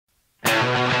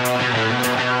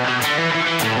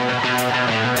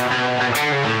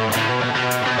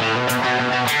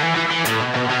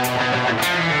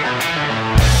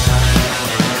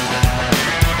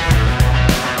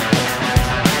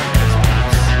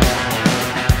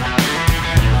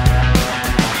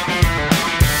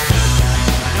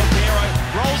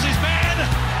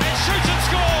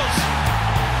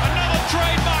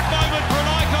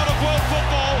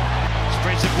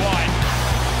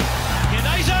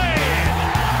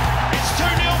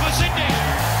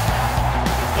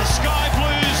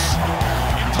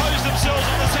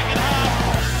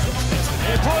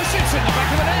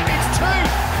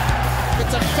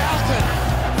It's a falcon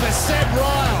for Seb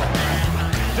Ryle.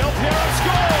 Del Piero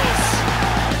scores.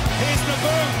 Here's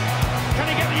Naboom. Can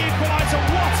he get the equaliser?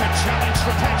 What a challenge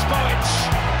for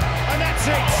Kazuyoshi. And that's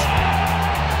it.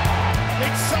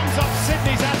 It sums up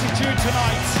Sydney's attitude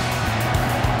tonight.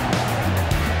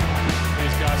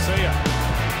 Here's Garcia.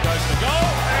 Goes to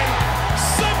goal. And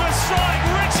super strike,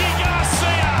 Richie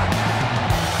Garcia.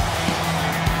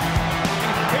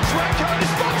 It's Ranko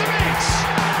Despotovic.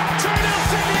 2-0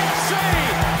 Sydney FC.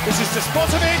 This is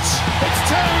Despotovic. It's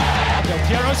 2. Del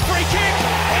Piero's free kick.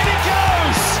 In it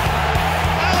goes.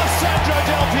 Alessandro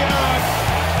Del Piero.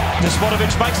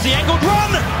 Despotovic makes the angled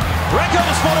run. Ranko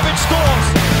Despotovic scores.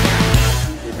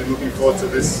 We've been looking forward to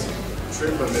this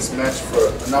trip and this match for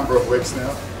a number of weeks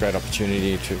now. Great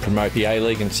opportunity to promote the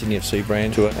A-League and Sydney FC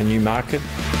brand to a new market.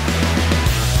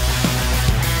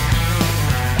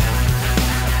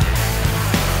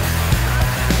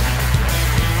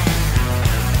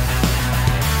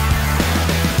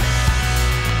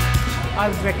 I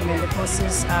would recommend the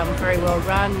courses, very well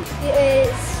run.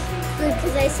 It's good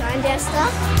because they signed our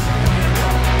stuff.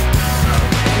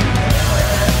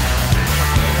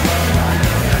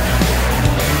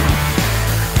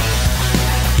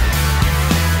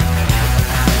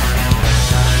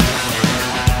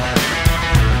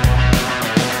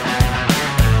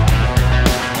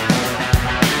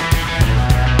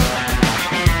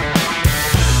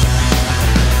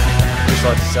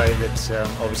 I'd like to say that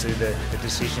obviously the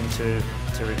decision to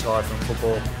retire from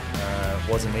football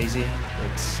wasn't easy.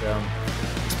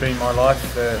 It's been my life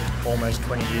for almost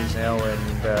 20 years now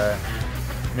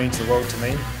and means the world to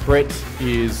me. Brett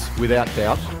is without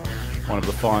doubt one of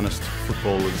the finest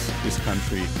footballers this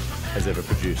country has ever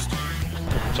produced.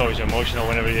 It's always emotional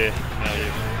whenever you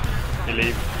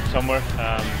leave somewhere.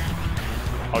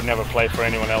 I would never play for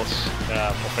anyone else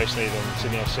professionally than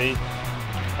Sydney FC.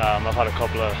 I've had a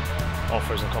couple of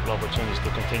offers and a couple of opportunities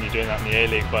to continue doing that in the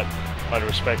A-League, but out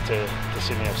of respect to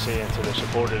Sydney FC and to their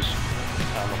supporters,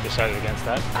 I've decided against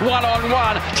that.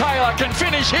 One-on-one, Taylor can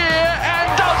finish here and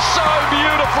does so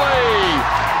beautifully!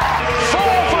 4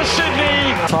 for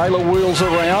Sydney! Taylor wheels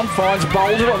around, finds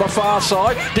Bolger on the far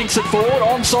side, dinks it forward,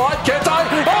 onside, Kete,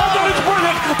 oh that is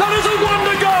brilliant! That is a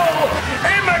wonder goal!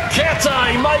 Emma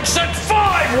Kete makes it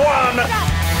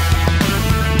 5-1!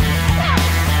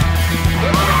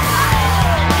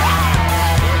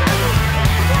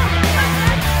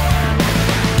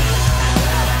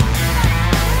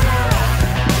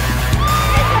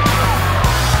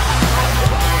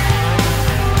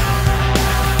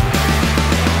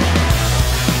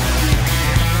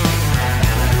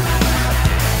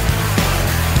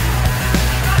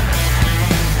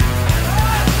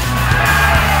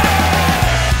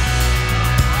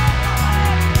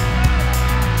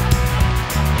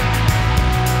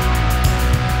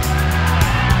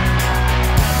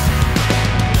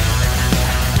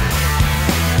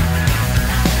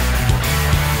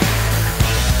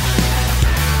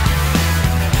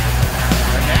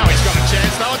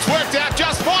 It's worked out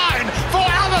just fine for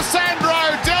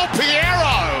Alessandro Del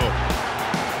Piero.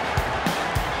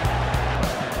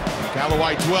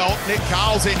 Galloway dwelt. Nick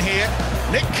Carl's in here.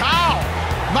 Nick Carl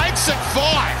makes it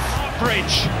 5.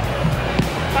 Bridge.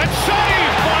 And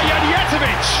saved by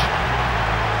Janjetovic.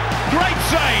 Great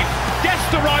save. Gets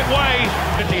the right way.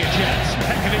 India Jets.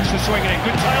 Pekovic to swing it in.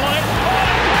 Good tail on it.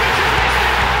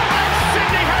 And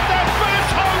Sydney had their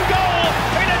first home goal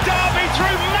in a derby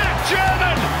through Matt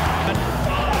German.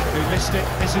 Who missed it?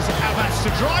 This is Abbas to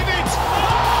drive it.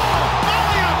 Oh,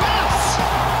 Ali Abbas!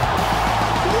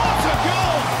 What a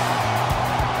goal!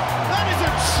 That is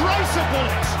a tracer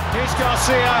bullet. Here's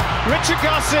Garcia, Richard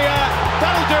Garcia.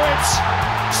 That'll do it.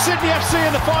 Sydney FC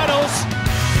in the finals.